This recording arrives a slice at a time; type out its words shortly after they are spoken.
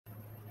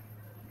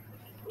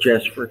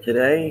Just for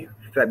today,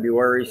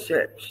 February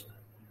 6th.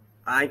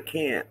 I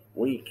can't,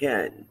 we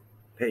can.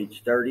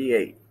 Page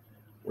 38.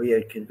 We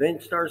had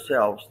convinced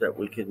ourselves that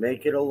we could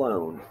make it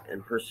alone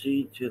and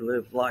proceed to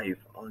live life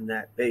on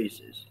that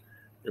basis.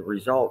 The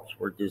results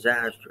were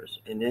disastrous,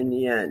 and in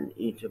the end,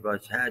 each of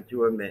us had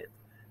to admit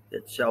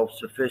that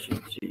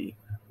self-sufficiency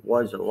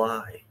was a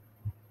lie.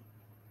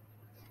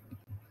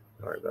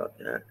 Sorry about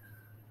that.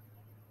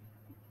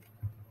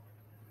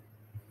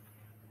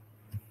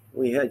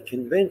 We had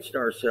convinced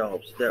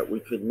ourselves that we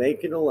could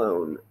make it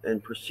alone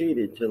and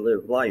proceeded to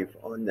live life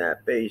on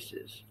that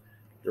basis.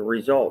 The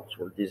results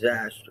were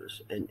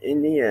disastrous, and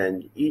in the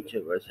end, each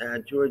of us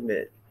had to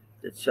admit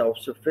that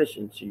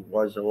self-sufficiency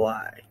was a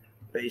lie.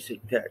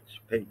 Basic text,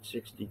 page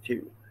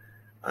 62.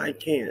 I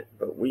can't,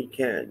 but we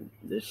can.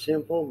 This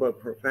simple but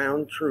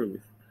profound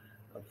truth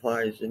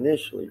applies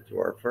initially to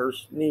our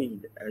first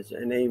need as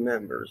NA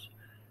members.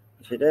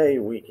 Today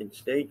we can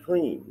stay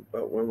clean,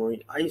 but when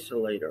we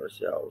isolate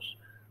ourselves,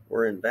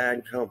 we're in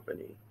bad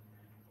company.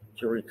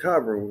 To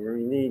recover,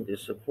 we need the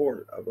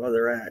support of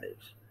other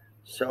addicts.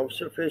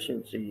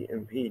 Self-sufficiency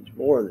impedes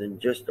more than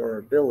just our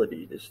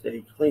ability to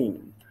stay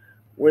clean,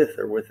 with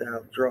or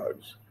without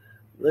drugs.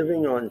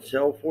 Living on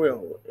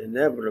self-will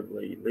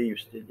inevitably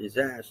leads to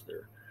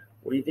disaster.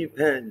 We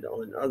depend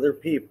on other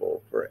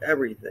people for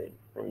everything,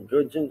 from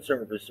goods and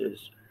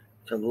services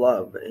to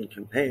love and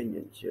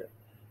companionship.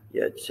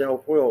 Yet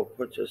self-will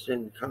puts us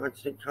in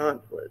constant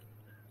conflict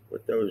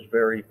with those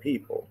very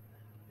people.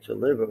 To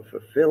live a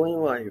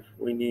fulfilling life,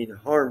 we need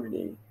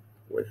harmony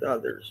with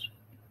others.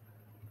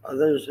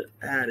 Others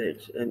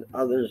addicts and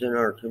others in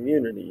our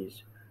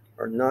communities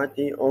are not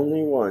the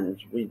only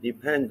ones we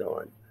depend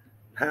on.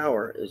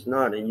 Power is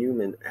not a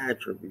human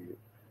attribute,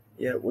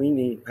 yet we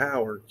need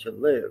power to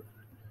live.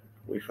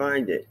 We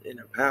find it in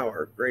a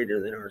power greater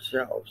than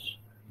ourselves,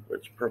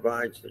 which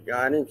provides the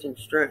guidance and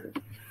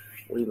strength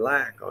we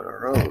lack on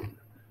our own.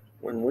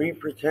 When we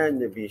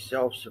pretend to be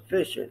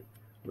self-sufficient,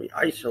 we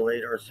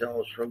isolate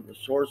ourselves from the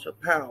source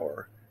of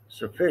power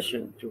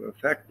sufficient to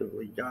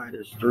effectively guide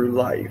us through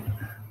life,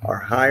 our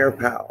higher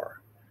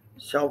power.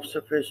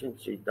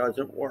 Self-sufficiency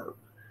doesn't work.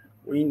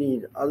 We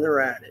need other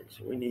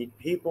addicts. We need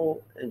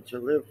people, and to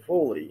live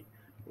fully,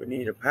 we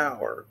need a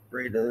power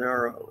greater than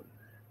our own.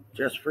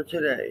 Just for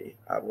today,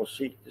 I will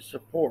seek the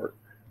support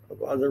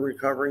of other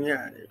recovering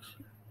addicts,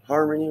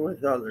 harmony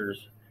with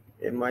others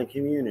in my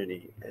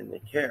community, and the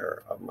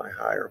care of my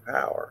higher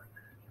power.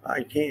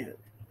 I can't,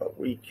 but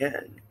we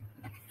can.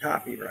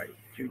 Copyright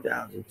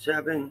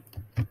 2007,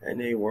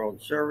 NA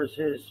World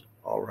Services,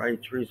 all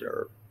rights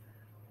reserved.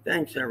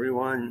 Thanks,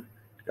 everyone.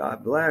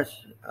 God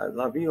bless. I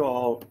love you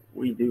all.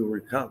 We do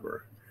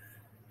recover.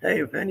 Hey,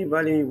 if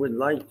anybody would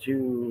like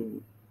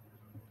to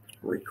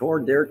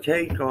record their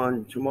take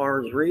on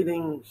tomorrow's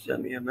reading,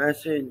 send me a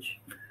message.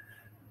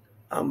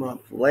 I'm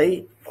up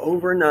late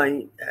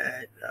overnight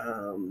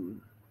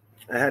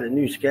I had a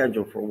new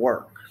schedule for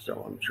work,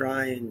 so I'm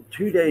trying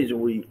 2 days a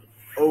week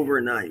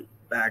overnight,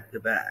 back to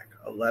back,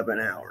 11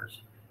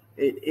 hours.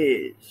 It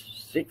is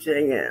 6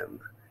 a.m.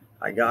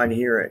 I got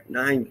here at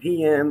 9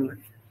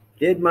 p.m.,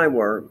 did my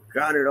work,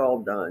 got it all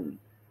done,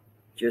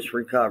 just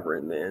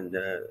recovering, man.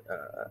 The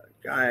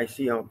guy I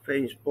see on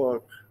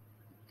Facebook,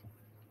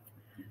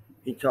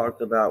 he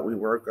talked about we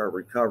work our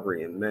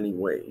recovery in many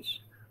ways.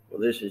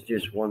 Well, this is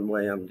just one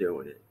way I'm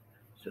doing it.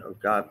 So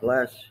God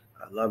bless.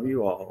 I love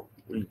you all.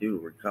 We do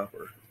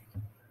recover.